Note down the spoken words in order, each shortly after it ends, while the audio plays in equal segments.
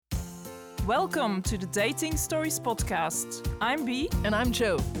Welcome to the Dating Stories podcast. I'm Bee. And I'm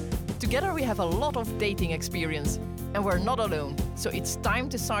Joe. Together we have a lot of dating experience. And we're not alone, so it's time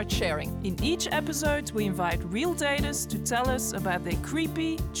to start sharing. In each episode, we invite real daters to tell us about their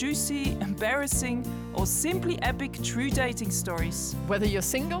creepy, juicy, embarrassing, or simply epic true dating stories. Whether you're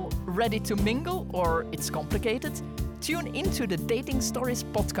single, ready to mingle, or it's complicated, tune into the Dating Stories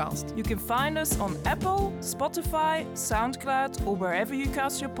podcast. You can find us on Apple, Spotify, SoundCloud, or wherever you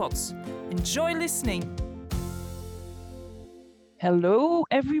cast your pods. Enjoy listening. Hello,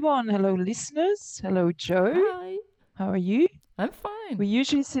 everyone. Hello, listeners. Hello, Joe. Hi. How are you? I'm fine. We're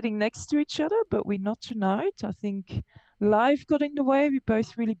usually sitting next to each other, but we're not tonight. I think life got in the way. We're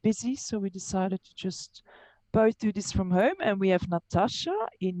both really busy, so we decided to just both do this from home. And we have Natasa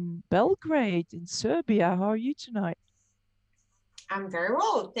in Belgrade, in Serbia. How are you tonight? I'm very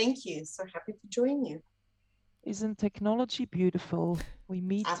well, thank you. So happy to join you. Isn't technology beautiful? We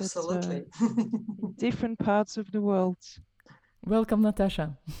meet Absolutely. in different parts of the world. Welcome,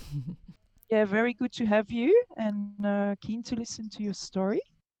 Natasha. Yeah, very good to have you and keen to listen to your story.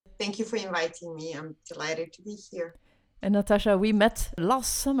 Thank you for inviting me. I'm delighted to be here. And Natasha, we met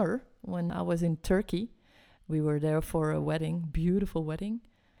last summer when I was in Turkey. We were there for a wedding, beautiful wedding.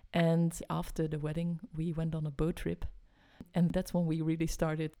 And after the wedding, we went on a boat trip. And that's when we really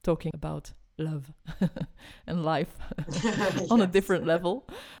started talking about love and life on a different level.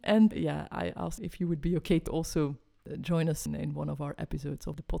 And yeah, I asked if you would be okay to also join us in one of our episodes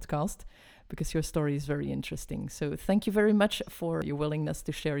of the podcast, because your story is very interesting. So thank you very much for your willingness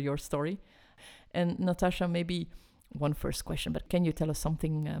to share your story. And Natasha, maybe one first question, but can you tell us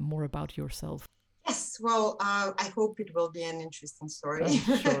something more about yourself? Yes, well, I hope it will be an interesting story.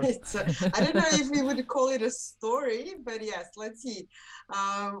 Sure. I don't know if we would call it a story, but yes, let's see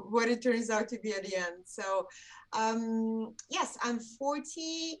what it turns out to be at the end. So yes, I'm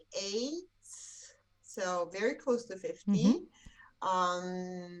 48. So very close to 50,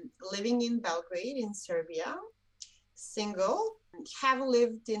 living in Belgrade in Serbia, single, have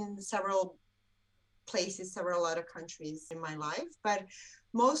lived in several places, several other countries in my life, but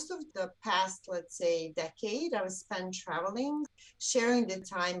most of the past, let's say, decade, I was spent traveling, sharing the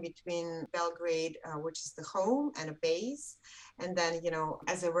time between Belgrade, which is the home and a base. And then,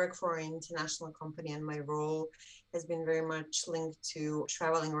 as I work for an international company and my role has been very much linked to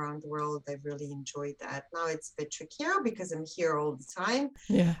traveling around the world, I've really enjoyed that. Now it's a bit trickier because I'm here all the time.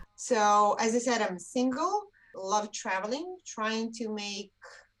 Yeah. So as I said, I'm single, love traveling, trying to make...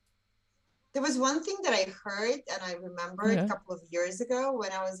 There was one thing that I heard and I remember a couple of years ago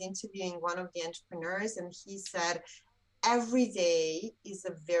when I was interviewing one of the entrepreneurs, and he said, every day is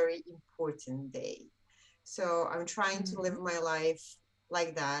a very important day. So I'm trying to live my life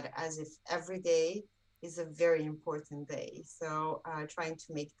like that, as if every day is a very important day. So trying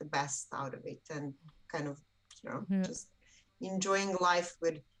to make the best out of it and kind of, just enjoying life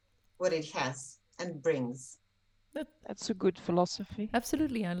with what it has and brings. That's a good philosophy.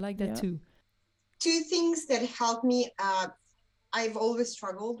 Absolutely, I like that too. Two things that helped me. I've always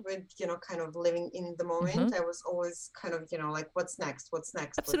struggled with, kind of living in the moment. I was always kind of, like, what's next?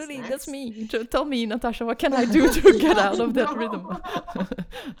 Absolutely, what's next? That's me. Tell me, Natasha, what can I do to get out of that rhythm?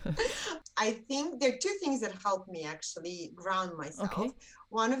 I think there are two things that helped me actually ground myself. Okay.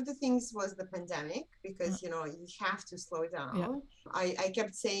 One of the things was the pandemic, because, you have to slow down. Yeah. I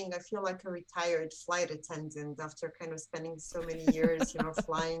kept saying, I feel like a retired flight attendant after kind of spending so many years,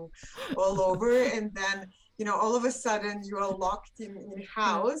 flying all over. And then, all of a sudden you are locked in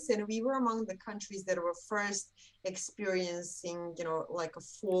house. And we were among the countries that were first experiencing, like a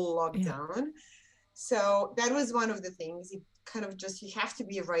full lockdown. Yeah. So that was one of the things. It kind of just, you have to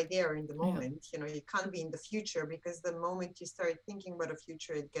be right there in the moment. You can't be in the future, because the moment you start thinking about the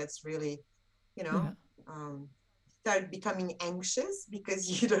future, it gets really, start becoming anxious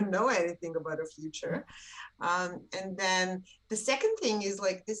because you don't know anything about the future. And then the second thing is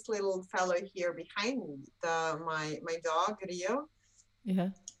like this little fellow here behind me, my dog, Rio. Yeah.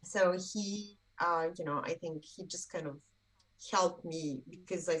 So he, I think he just kind of helped me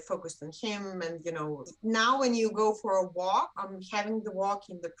because I focused on him. And, now when you go for a walk, I'm having the walk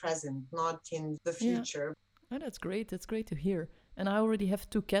in the present, not in the future. Oh, that's great. That's great to hear. And I already have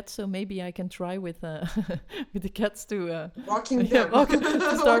 2 cats, so maybe I can try with with the cats to walking them.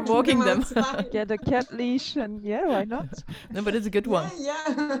 To start walking them. Get a cat leash and why not? No, but it's a good one.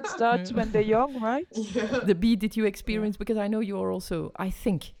 Yeah. Start when they're young, right? Yeah. The Bee, did you experience? Because I know I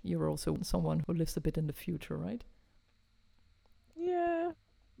think you're also someone who lives a bit in the future, right? Yeah,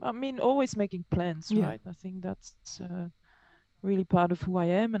 I mean, always making plans, right? I think that's really part of who I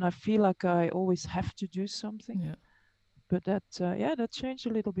am, and I feel like I always have to do something. Yeah. But that changed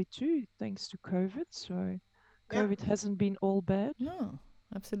a little bit too, thanks to COVID. So Yeah. COVID hasn't been all bad. No,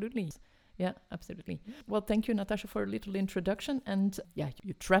 absolutely. Yeah, absolutely. Well, thank you, Natasha, for a little introduction. And yeah,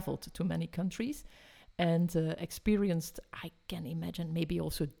 you traveled to many countries and experienced, I can imagine, maybe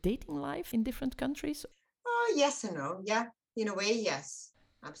also dating life in different countries. Yes and no. Yeah, in a way, yes,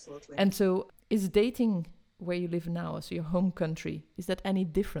 absolutely. And so, is dating where you live now, so your home country, is that any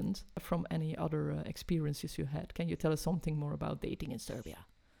different from any other experiences you had? Can you tell us something more about dating in Serbia?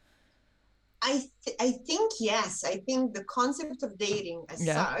 I think yes. I think the concept of dating as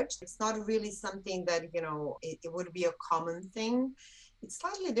such, it's not really something that, it would be a common thing. It's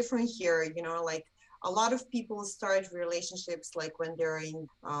slightly different here, like a lot of people start relationships like when they're in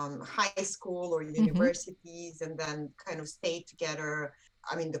high school or universities and then kind of stay together.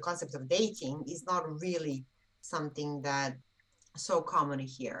 I mean, the concept of dating is not really something that so common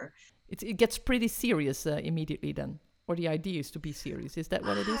here. It gets pretty serious immediately then, or the idea is to be serious. Is that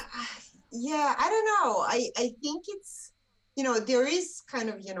what it is? Yeah, I don't know. I think it's, there is kind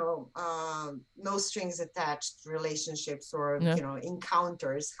of, no strings attached relationships or,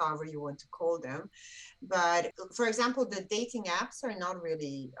 encounters, however you want to call them. But for example, the dating apps are not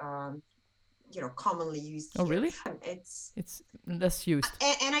really, commonly used here. Oh, really? It's less used.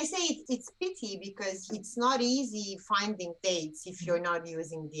 And I say it's pity because it's not easy finding dates if you're not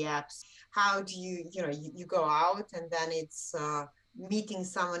using the apps. How do you go out and then it's meeting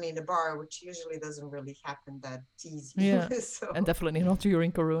someone in a bar, which usually doesn't really happen that easy. Yeah, so, and definitely not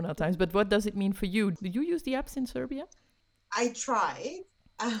during Corona times. But what does it mean for you? Do you use the apps in Serbia? I tried.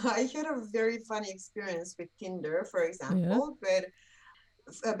 I had a very funny experience with Tinder, for example, but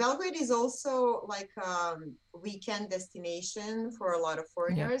Belgrade is also like a weekend destination for a lot of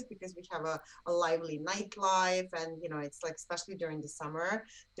foreigners because we have a lively nightlife, and it's like, especially during the summer,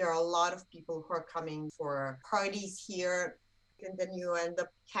 there are a lot of people who are coming for parties here, and then you end up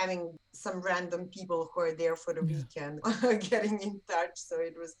having some random people who are there for the weekend getting in touch. So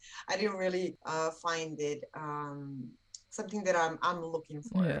I didn't really find it something that I'm looking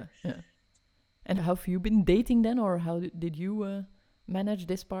for. Yeah. And how have you been dating then, or how did you manage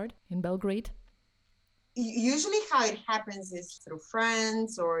this part in Belgrade? Usually how it happens is through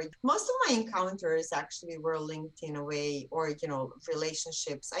friends, or most of my encounters actually were linked in a way, or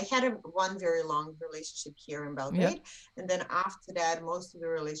relationships. I had one very long relationship here in Belgrade, and then after that most of the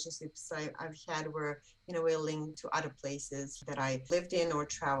relationships I've had were in a way linked to other places that I lived in or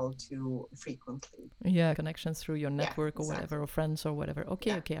traveled to frequently. Connections through your network or whatever, or friends or whatever.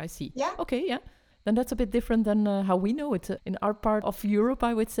 Okay, I see. Yeah. Then that's a bit different than how we know it in our part of Europe,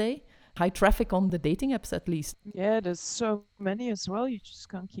 I would say. High traffic on the dating apps, at least. Yeah, there's so many as well. You just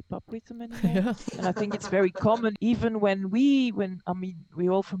can't keep up with them anymore. And I think it's very common. Even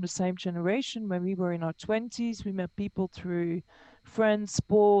we're all from the same generation. When we were in our 20s, we met people through friends,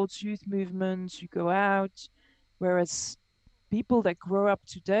 sports, youth movements. You go out. Whereas people that grow up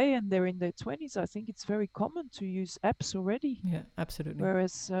today and they're in their 20s, I think it's very common to use apps already. Yeah, absolutely.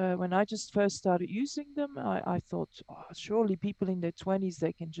 Whereas when I just first started using them, I thought, surely people in their 20s,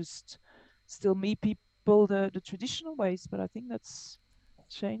 they can just still meet people the traditional ways. But I think that's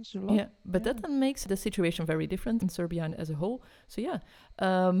changed a lot. Yeah, but that then makes the situation very different in Serbia and as a whole. So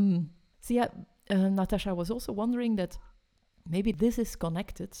Natasha, I was also wondering that maybe this is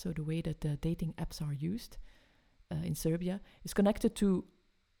connected. So the way that the dating apps are used in Serbia is connected to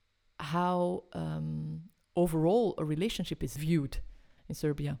how overall a relationship is viewed in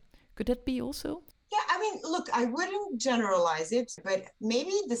Serbia. Could that be also? Yeah, I mean, look, I wouldn't generalize it, but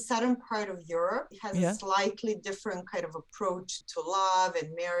maybe the southern part of Europe has a slightly different kind of approach to love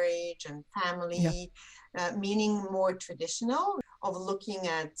and marriage and family, meaning more traditional of looking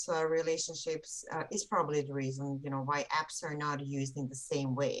at relationships is probably the reason, why apps are not used in the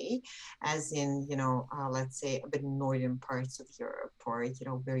same way as in, let's say a bit northern parts of Europe, or,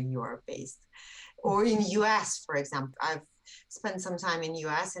 where you are based. Or in US, for example. I've spent some time in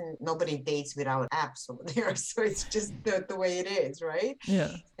US and nobody dates without apps over there. So it's just the way it is, right?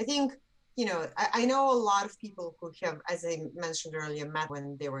 Yeah. I think, I know a lot of people who have, as I mentioned earlier, met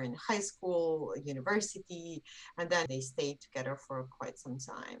when they were in high school, university, and then they stayed together for quite some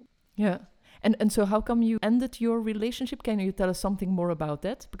time. Yeah. And so how come you ended your relationship? Can you tell us something more about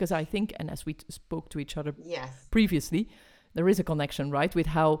that? Because I think, and as we spoke to each other previously, there is a connection, right, with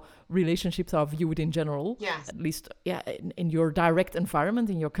how relationships are viewed in general. Yes. At least, in your direct environment,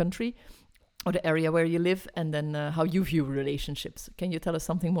 in your country, or the area where you live, and then how you view relationships. Can you tell us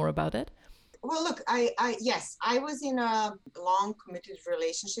something more about that? Well, look, yes, I was in a long committed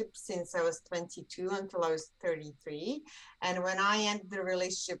relationship since I was 22 until I was 33. And when I ended the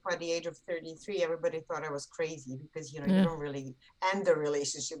relationship at the age of 33, everybody thought I was crazy because, you Yeah. don't really end the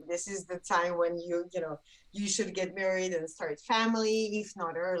relationship. This is the time when you should get married and start family, if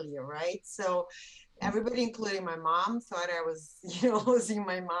not earlier, right? So everybody, including my mom, thought I was, losing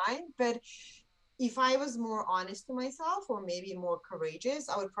my mind. But if I was more honest to myself or maybe more courageous,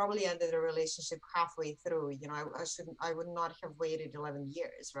 I would probably end the relationship halfway through. I would not have waited 11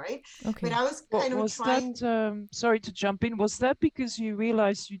 years, right? But Okay. I was What kind of was that? trying. Sorry to jump in. Was that because you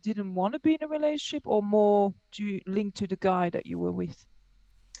realized you didn't want to be in a relationship, or more linked to the guy that you were with?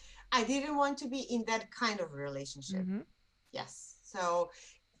 I didn't want to be in that kind of relationship. Mm-hmm. Yes. So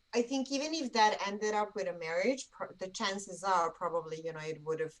I think even if that ended up with a marriage, the chances are probably, it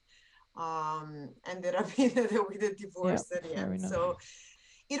would have ended up with a Yeah, divorce at the fair end. enough. So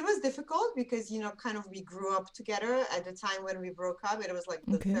it was difficult because kind of we grew up together. At the time when we broke up, it was like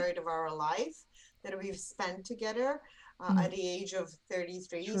the Okay. third of our life that we've spent together. Mm. At the age of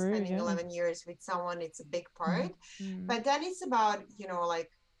 33, True, spending yeah. 11 years with someone, it's a big Mm. part. Mm. But then it's about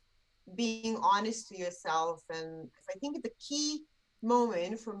like being honest to yourself. And I think the key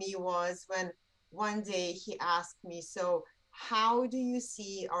moment for me was when one day he asked me, so how do you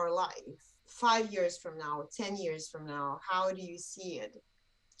see our life 5 years from now, 10 years from now? How do you see it?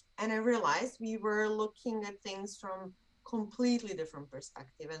 And I realized we were looking at things from completely different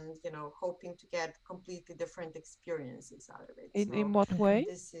perspective and hoping to get completely different experiences out of it. In So what Okay. way?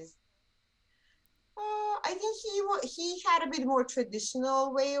 this is I think he had a bit more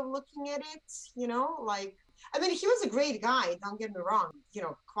traditional way of looking at it, like, I mean, he was a great guy, don't get me wrong,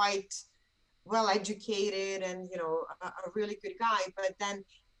 quite well educated and a really good guy. But then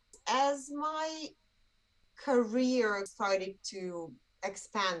as my career started to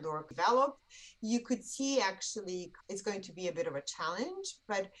expand or develop, you could see actually it's going to be a bit of a challenge.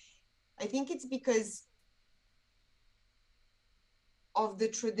 But I think it's because of the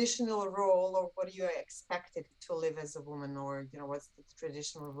traditional role or what you are expected to live as a woman, or what's the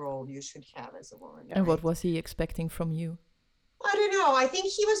traditional role you should have as a woman, And what right? was he expecting from you? I don't know. I think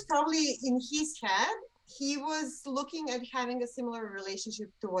he was probably in his head, he was looking at having a similar relationship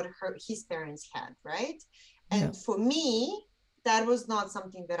to what his parents had, right? Yeah. And for me, that was not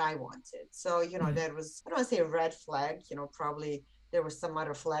something that I wanted. So, Yeah. that was, I don't want to say a red flag, probably there were some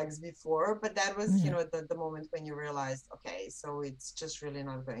other flags before, but that was, Yeah. the moment when you realized, okay, so it's just really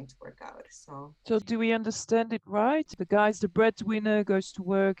not going to work out. So So do we understand it right? The guy's the breadwinner, goes to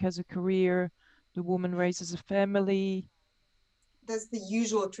work, has a career. The woman raises a family. that's the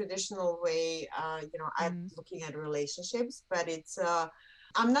usual traditional way, at Mm. looking at relationships. But it's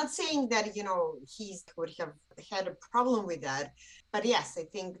I'm not saying that he would have had a problem with that, but yes, I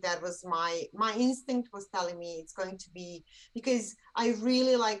think that was my instinct was telling me it's going to be, because I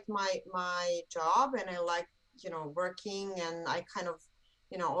really liked my job and I liked working, and I kind of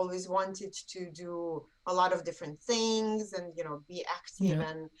always wanted to do a lot of different things and be active. Yeah.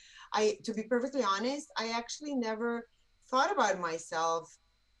 And to be perfectly honest, I actually never thought about myself.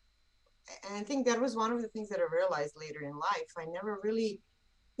 And I think that was one of the things that I realized later in life. I never really,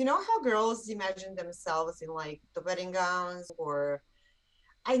 how girls imagine themselves in like the wedding gowns, or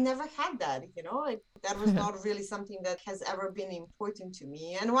I never had that, that was not really something that has ever been important to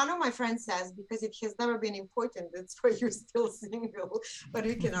me. And one of my friends says, because it has never been important, that's why you're still single. But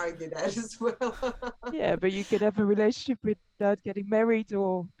we can argue that as well. Yeah, but you could have a relationship without getting married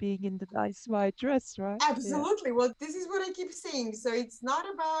or being in the nice white dress, right? Yeah. Absolutely. Well, this is what I keep saying. So it's not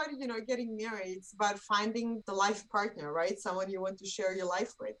about, getting married. It's about finding the life partner, right? Someone you want to share your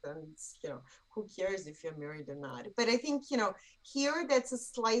life with. And, who cares if you're married or not? But I think, here that's a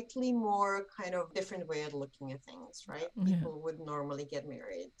slightly more kind of different way of looking at things, right? Yeah. People would normally get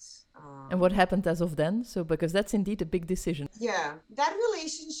married. And what happened as of then? So, because that's indeed a big decision. Yeah, that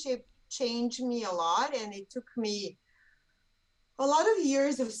relationship changed me a lot. And it took me a lot of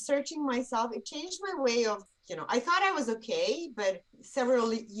years of searching myself. It changed my way of, I thought I was okay, but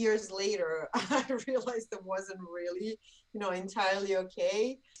several years later, I realized I wasn't really, entirely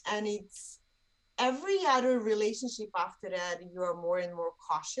okay. And it's every other relationship after that, you are more and more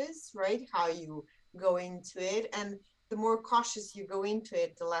cautious, right? How you go into it. And the more cautious you go into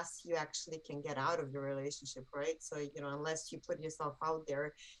it, the less you actually can get out of the relationship, right? So, unless you put yourself out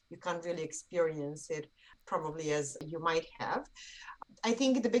there, you can't really experience it probably as you might have. I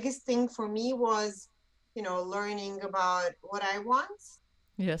think the biggest thing for me was, learning about what I want,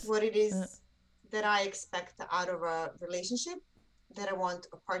 Yes. what it is that I expect out of a relationship, that I want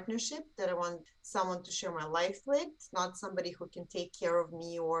a partnership, that I want someone to share my life with, not somebody who can take care of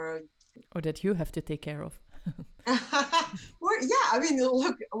me or that you have to take care of. or yeah, I mean,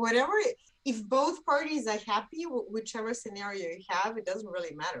 look, whatever, if both parties are happy, whichever scenario you have, it doesn't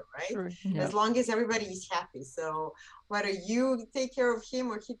really matter, right? Sure. Yeah. As long as everybody is happy. So whether you take care of him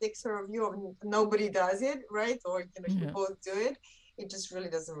or he takes care of you, or nobody does it, right? Or you both do it. It just really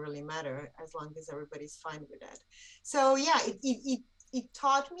doesn't really matter as long as everybody's fine with that. So yeah, it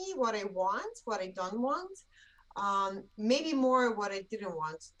taught me what I want, what I don't want. Maybe more what I didn't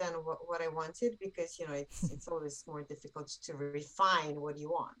want than what I wanted, because it's always more difficult to refine what you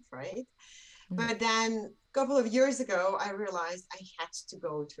want, right? But then a couple of years ago, I realized I had to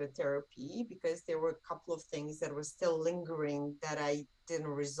go to a therapy because there were a couple of things that were still lingering that I didn't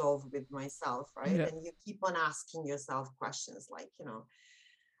resolve with myself, right? Yeah. And you keep on asking yourself questions like,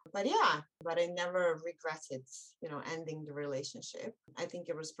 but I never regretted, ending the relationship. I think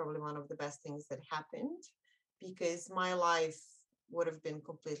it was probably one of the best things that happened, because my life would have been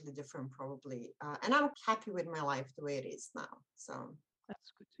completely different probably. And I'm happy with my life the way it is now. So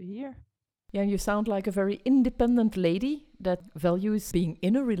that's good to hear. Yeah, you sound like a very independent lady that values being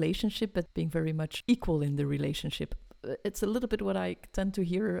in a relationship, but being very much equal in the relationship. It's a little bit what I tend to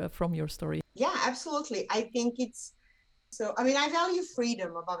hear from your story. Yeah, absolutely. I think it's so. I mean, I value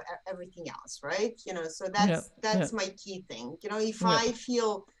freedom above everything else, right? So that's my key thing. If I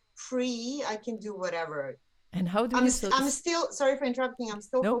feel free, I can do whatever. And how do I'm you? I'm still, sorry for interrupting. I'm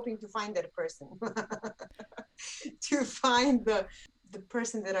still No. hoping to find that person, to find the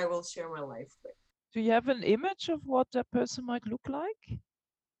person that I will share my life with. Do you have an image of what that person might look like?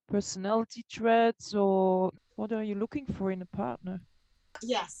 Personality traits, or what are you looking for in a partner?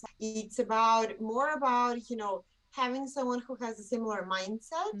 Yes, it's more about, having someone who has a similar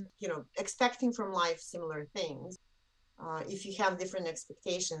mindset, expecting from life similar things. If you have different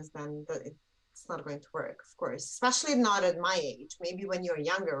expectations, then it's not going to work, of course, especially not at my age. Maybe when you're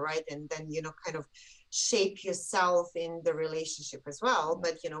younger, right? And then, kind of shape yourself in the relationship as well.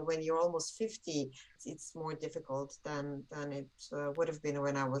 But, when you're almost 50, it's more difficult than it would have been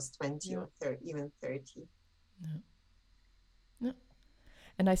when I was 20 or 30, even 30. Yeah.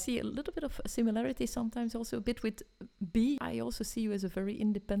 And I see a little bit of a similarity sometimes also a bit with B. I also see you as a very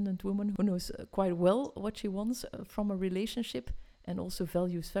independent woman who knows quite well what she wants from a relationship and also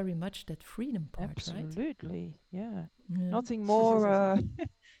values very much that freedom part, Absolutely, right? yeah. Nothing more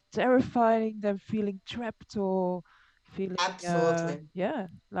terrifying than feeling trapped or feeling... Absolutely.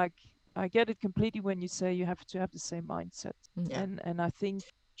 Like I get it completely when you say you have to have the same mindset. Yeah. And I think,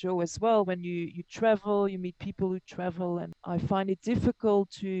 Joe, as well, when you travel, you meet people who travel, and I find it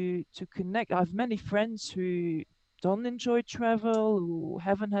difficult to connect. I have many friends who don't enjoy travel, who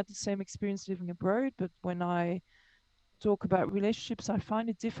haven't had the same experience living abroad, but when I talk about relationships, I find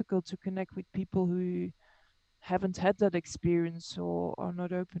it difficult to connect with people who haven't had that experience or are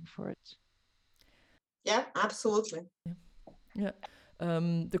not open for it. Yeah, absolutely. Yeah.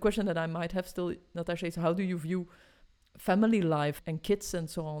 The question that I might have still, Natasha, is how do you view family life and kids and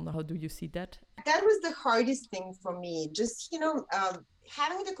so on? How do you see that? That was the hardest thing for me. Just,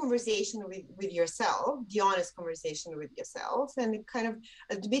 having the conversation with yourself, the honest conversation with yourself, and kind of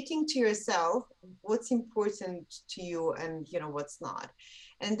admitting to yourself what's important to you and, what's not.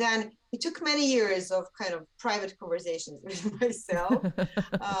 And then it took many years of kind of private conversations with myself.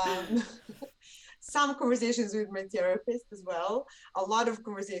 Some conversations with my therapist as well, a lot of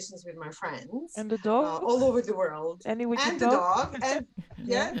conversations with my friends, and the dog all over the world, and the dog, and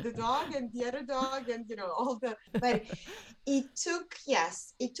the dog and the other dog, and all the. But it took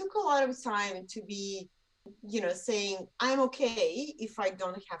a lot of time to be, saying I'm okay if I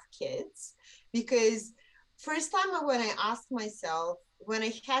don't have kids, because first time when I asked myself, when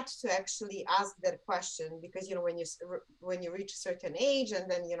I had to actually ask that question, because when you reach a certain age, and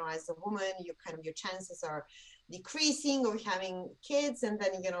then as a woman, your chances are decreasing of having kids, and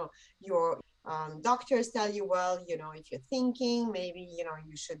then your doctors tell you, well, if you're thinking, maybe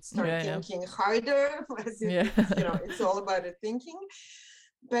you should start thinking harder, as it's all about the thinking.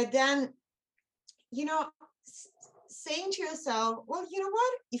 But then saying to yourself, well, you know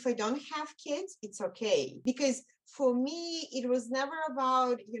what, if I don't have kids, it's okay. Because for me, it was never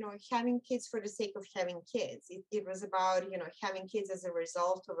about, having kids for the sake of having kids. It was about, having kids as a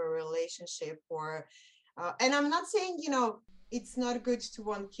result of a relationship, or, and I'm not saying, it's not good to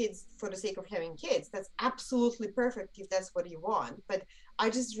want kids for the sake of having kids. That's absolutely perfect if that's what you want. But I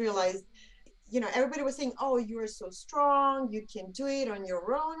just realized, everybody was saying, oh, you are so strong, you can do it on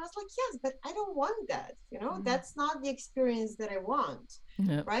your own. I was like, yes, but I don't want that. That's not the experience that I want,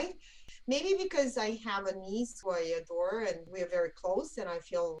 right? Maybe because I have a niece who I adore and we're very close and I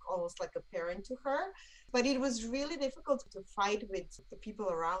feel almost like a parent to her. But it was really difficult to fight with the people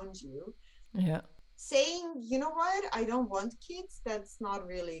around you. Yeah. Saying, you know what, I don't want kids, that's not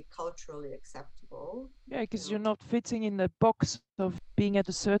really culturally acceptable. Yeah, You because know? you're not fitting in the box of being at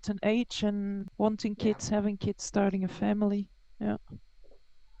a certain age and wanting Yeah. kids, having kids, starting a family. Yeah.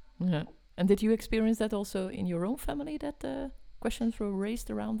 Yeah. And did you experience that also in your own family, that questions were raised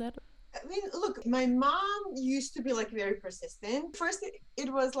around that? I mean, look, my mom used to be like very persistent. First, it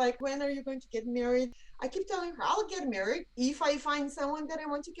was like, when are you going to get married? I keep telling her, I'll get married if I find someone that I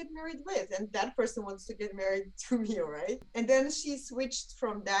want to get married with. And that person wants to get married to me, all right? And then she switched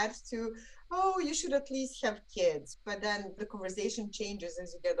from that to, oh, you should at least have kids. But then the conversation changes as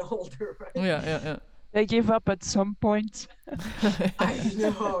you get older, right? Yeah, yeah, yeah. They give up at some point. I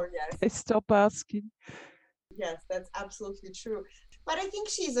know, yes. They stop asking. Yes, that's absolutely true. But I think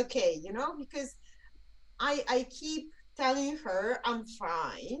she's okay, you know, because I keep telling her I'm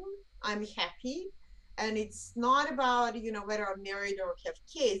fine, I'm happy, and it's not about, you know, whether I'm married or have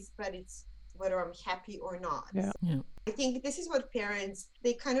kids, but it's whether I'm happy or not. Yeah. Yeah. I think this is what parents,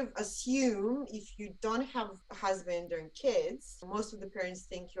 they kind of assume if you don't have a husband or kids, most of the parents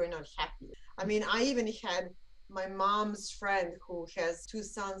think you're not happy. I mean, I even had my mom's friend who has two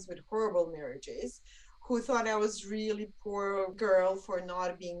sons with horrible marriages, who thought I was really poor girl for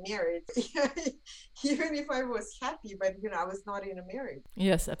not being married, even if I was happy, but you know, I was not in a marriage.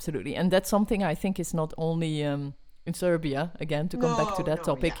 Yes, absolutely. And that's something I think is not only in Serbia, again, to come back to that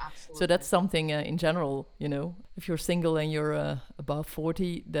Yeah, topic. So absolutely. that's something in general, you know, if you're single and you're above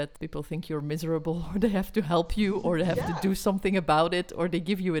 40, that people think you're miserable or they have to help you or they have to do something about it or they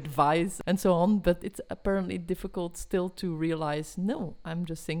give you advice and so on. But it's apparently difficult still to realize, no, I'm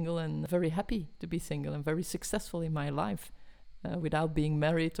just single and very happy to be single and very successful in my life without being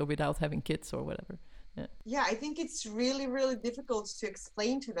married or without having kids or whatever. Yeah, I think it's really, really difficult to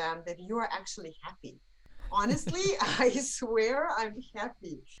explain to them that you are actually happy. Honestly, I swear I'm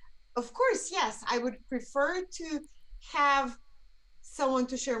happy. Of course, yes, I would prefer to have someone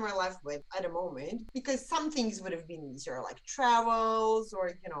to share my life with at a moment because some things would have been easier, like travels or,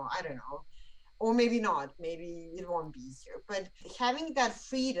 you know, I don't know. Or maybe not, maybe it won't be easier. But having that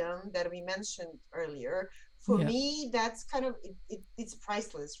freedom that we mentioned earlier, for me, that's kind of, it's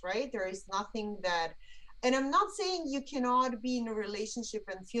priceless, right? There is nothing that, and I'm not saying you cannot be in a relationship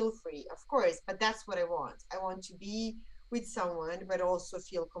and feel free, of course, but that's what I want. I want to be with someone, but also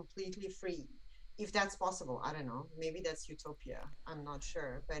feel completely free. If that's possible, I don't know. Maybe that's utopia. I'm not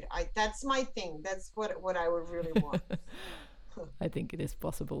sure, but that's my thing. That's what I would really want. I think it is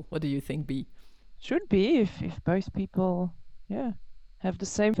possible. What do you think, B? Should be if both people, yeah, have the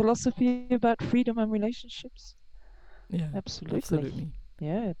same philosophy about freedom and relationships. Yeah, Absolutely.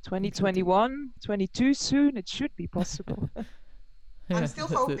 Yeah, Exactly. 2021, 22 soon, it should be possible. I'm still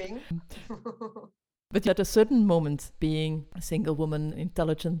hoping. But at a certain moment, being a single woman,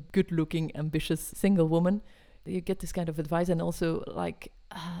 intelligent, good-looking, ambitious single woman, you get this kind of advice, and also like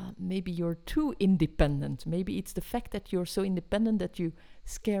maybe you're too independent. Maybe it's the fact that you're so independent that you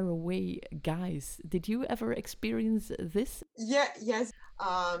scare away guys. Did you ever experience this? Yes.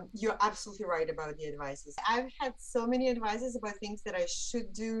 You're absolutely right about the advices. I've had so many advices about things that I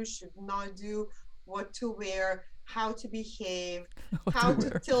should do, should not do, what to wear, how to behave, how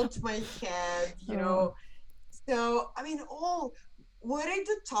to tilt my head, you know. So, I mean, what are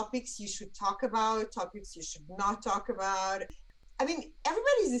the topics you should talk about, topics you should not talk about? I mean,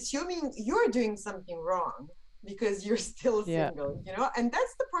 everybody's assuming you're doing something wrong because you're still single, you know, and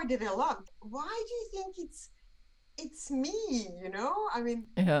that's the part that I love. Why do you think it's me, you know? I mean,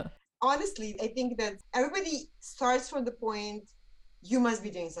 honestly, I think that everybody starts from the point you must be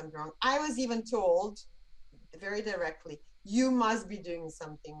doing something wrong. I was even told very directly, you must be doing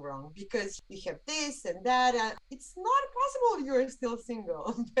something wrong because you have this and that. And it's not possible you're still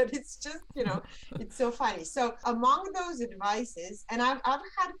single, but it's just, you know, it's so funny. So among those advices, and I've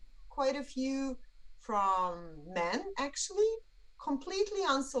had quite a few from men, actually, completely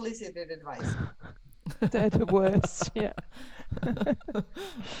unsolicited advice. They're the worst, yeah.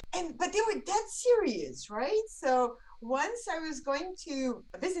 But they were dead serious, right? So once I was going to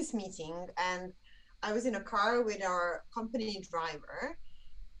a business meeting and I was in a car with our company driver,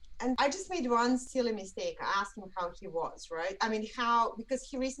 and I just made one silly mistake. I asked him how he was, right? I mean, because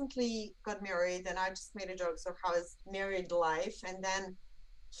he recently got married, and I just made a joke, so how is married life? And then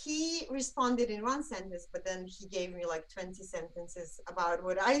he responded in one sentence, but then he gave me like 20 sentences about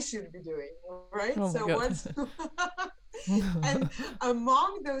what I should be doing, right? Oh so what's and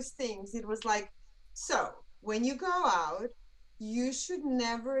among those things, it was like, so when you go out, you should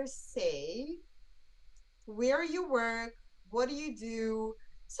never say where you work, what do you do.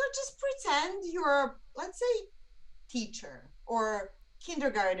 So just pretend you're, let's say, teacher or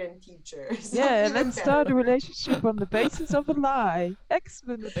kindergarten teacher, Yeah, something even let's better. start a relationship on the basis of a lie.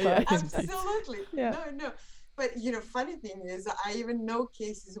 Excellent Yeah, advice. indeed. Absolutely. Yeah. No. But funny thing is, I even know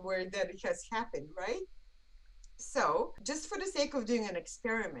cases where that has happened, right? So, just for the sake of doing an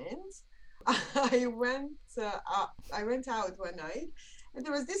experiment, I went out one night, and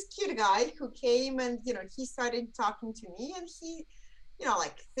there was this cute guy who came, and he started talking to me, and he,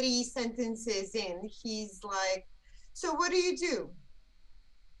 like 3 sentences in, he's like, "So what do you do?"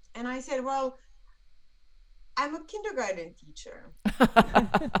 And I said, "Well, I'm a kindergarten teacher."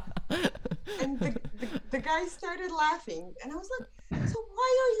 And the guy started laughing, and I was like, "So why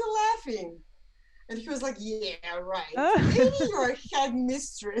are you laughing?" And he was like, "Yeah, right. Maybe you're a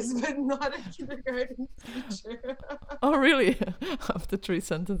headmistress, but not a kindergarten teacher." Oh, really? After 3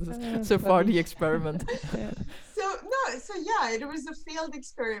 sentences. So far, Funny. the experiment. Yeah. So yeah, it was a failed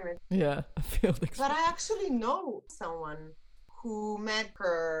experiment. Yeah, a failed But experiment. I actually know someone who met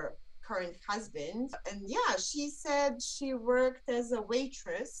her current husband, and yeah, she said she worked as a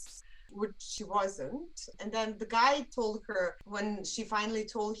waitress, which she wasn't. And then the guy told her, when she finally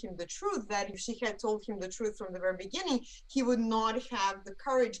told him the truth, that if she had told him the truth from the very beginning, he would not have the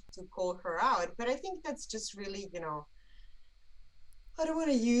courage to call her out. But I think that's just really, I don't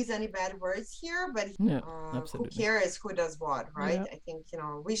want to use any bad words here, but Yeah, who absolutely. cares who does what, right? Yeah. I think,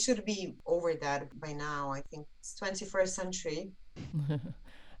 we should be over that by now. I think it's 21st century.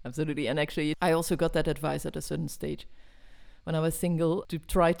 Absolutely. And actually, I also got that advice at a certain stage when I was single to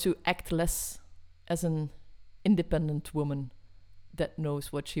try to act less as an independent woman that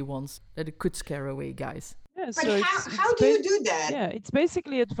knows what she wants, that it could scare away guys. Yeah, But so how do you do that? yeah, it's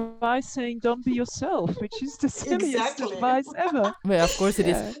basically advice saying don't be yourself, which is the silliest Exactly. advice ever. Well, of course it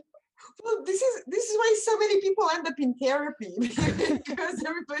is. Yeah. Well, this is why so many people end up in therapy, because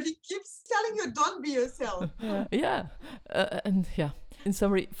everybody keeps telling you don't be yourself. Yeah. Yeah. And yeah. In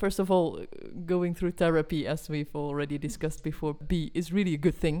summary, first of all, going through therapy, as we've already discussed before, is really a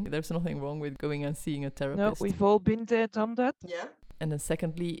good thing. There's nothing wrong with going and seeing a No, therapist. we've all been there, done that. Yeah. And then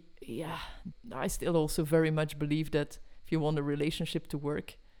secondly, yeah, I still also very much believe that if you want a relationship to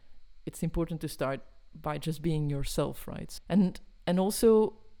work, it's important to start by just being yourself, right? And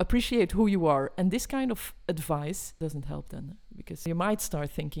also appreciate who you are. And this kind of advice doesn't help then, because you might start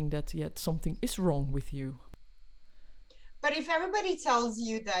thinking that yet something is wrong with you. But if everybody tells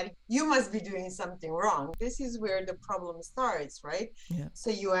you that you must be doing something wrong, this is where the problem starts, right? Yeah.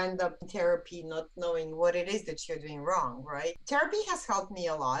 So you end up in therapy not knowing what it is that you're doing wrong, right? Therapy has helped me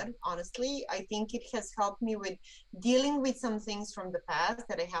a lot, honestly. I think it has helped me with dealing with some things from the past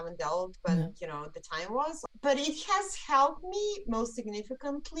that I haven't dealt when, the time was. But it has helped me most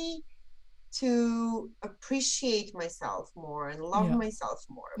significantly to appreciate myself more and love myself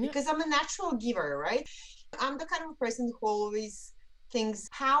more, because I'm a natural giver, right? I'm the kind of person who always thinks,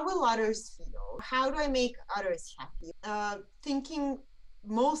 how will others feel? How do I make others happy? Thinking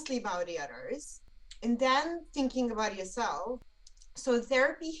mostly about the others and then thinking about yourself. So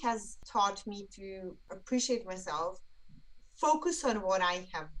therapy has taught me to appreciate myself, focus on what I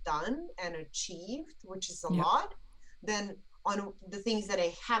have done and achieved, which is a lot, then on the things that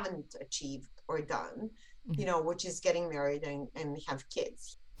I haven't achieved or done, which is getting married and have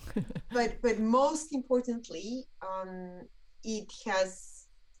kids. but most importantly, it has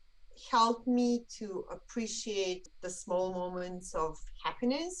helped me to appreciate the small moments of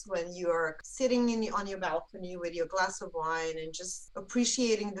happiness when you're sitting on your balcony with your glass of wine and just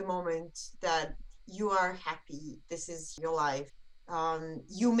appreciating the moment that you are happy. This is your life.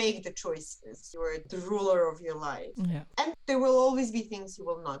 You make the choices. You're the ruler of your life. Yeah. And there will always be things you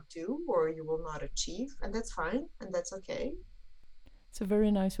will not do or you will not achieve, and that's fine, and that's okay. It's a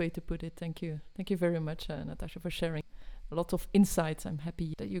very nice way to put it. Thank you. Thank you very much, Natasha, for sharing a lot of insights. I'm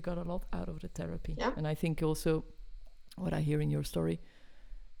happy that you got a lot out of the therapy. Yeah. And I think also what I hear in your story,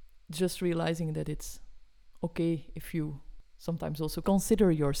 just realizing that it's okay if you sometimes also consider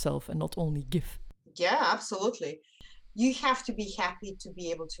yourself and not only give. Yeah, absolutely. You have to be happy to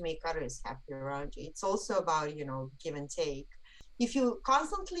be able to make others happy around you. It's also about, give and take. If you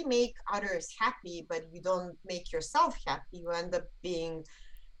constantly make others happy, but you don't make yourself happy, you end up being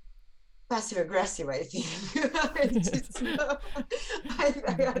passive aggressive, I think.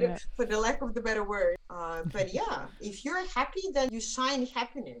 For the lack of the better word. But yeah, if you're happy, then you shine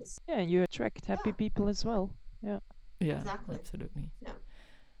happiness. Yeah, you attract happy people as well. Yeah. Yeah, exactly. Absolutely. Yeah.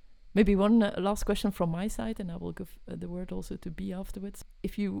 Maybe one last question from my side, and I will give the word also to B afterwards.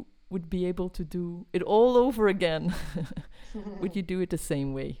 If you would be able to do it all over again, would you do it the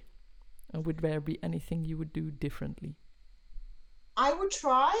same way? Or would there be anything you would do differently? I would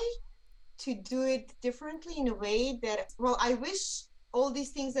try to do it differently in a way that, well, I wish all these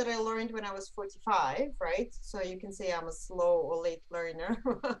things that I learned when I was 45, right? So you can say I'm a slow or late learner,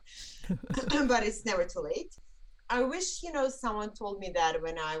 but it's never too late. I wish, someone told me that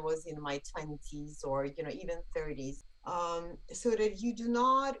when I was in my 20s or, even 30s, so that you do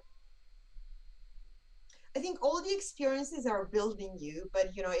not, I think all the experiences are building you,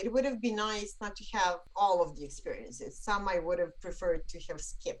 but, it would have been nice not to have all of the experiences. Some I would have preferred to have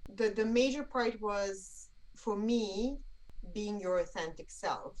skipped. The major part was, for me, being your authentic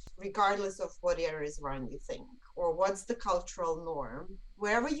self, regardless of what areas around you think, or what's the cultural norm,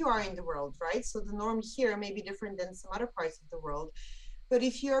 wherever you are in the world, right? So the norm here may be different than some other parts of the world. But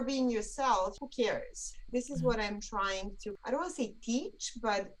if you're being yourself, who cares? This is what I'm trying to, I don't want to say teach,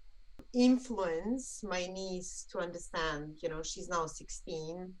 but influence my niece to understand. She's now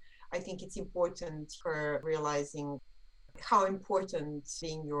 16. I think it's important for realizing how important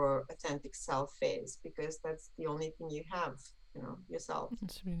being your authentic self is, because that's the only thing you have, yourself.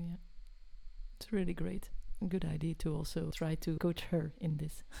 It's really great. A good idea to also try to coach her in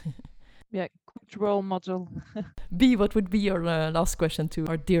this. Yeah, good role model. B, what would be your last question to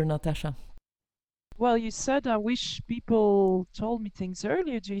our dear Natasa? Well, you said I wish people told me things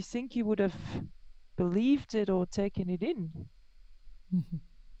earlier. Do you think you would have believed it or taken it in?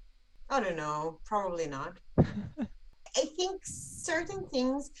 I don't know, probably not. I think certain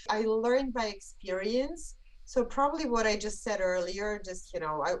things I learned by experience. So probably what I just said earlier, just,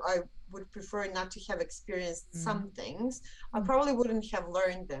 I would prefer not to have experienced some things. I probably wouldn't have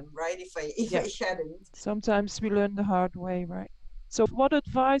learned them, right? If I hadn't. Sometimes we learn the hard way, right? So what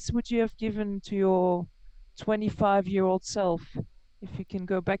advice would you have given to your 25-year-old self if you can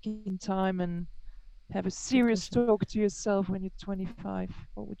go back in time and have a serious talk to yourself when you're 25?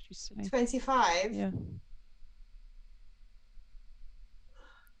 What would you say? 25? Yeah.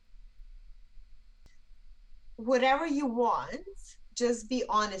 Whatever you want, just be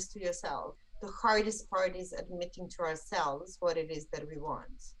honest to yourself. The hardest part is admitting to ourselves what it is that we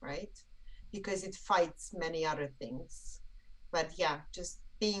want, right? Because it fights many other things. But yeah, just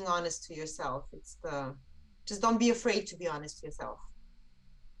being honest to yourself. Just don't be afraid to be honest to yourself.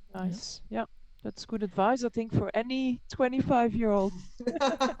 Nice. Yeah, that's good advice, I think, for any 25-year-old.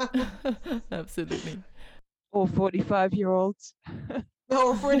 Absolutely. Or 45-year-olds.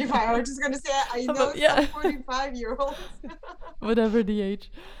 No, 45. I was just going to say, I know some 45-year-olds. Whatever the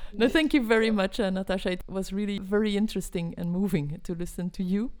age. No, thank you very much, Natasa. It was really very interesting and moving to listen to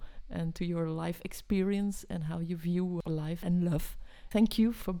you and to your life experience and how you view life and love. Thank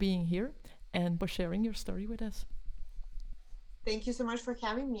you for being here and for sharing your story with us. Thank you so much for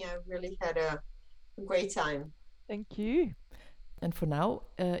having me. I really had a great time. Thank you. And for now,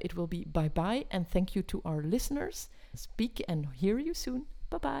 it will be bye-bye. And thank you to our listeners. Speak and hear you soon.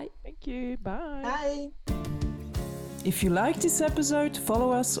 Bye-bye. Thank you. Bye. Bye. If you like this episode,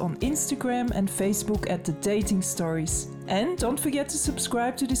 follow us on Instagram and Facebook at The Dating Stories. And don't forget to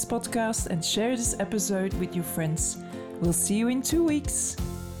subscribe to this podcast and share this episode with your friends. We'll see you in 2 weeks.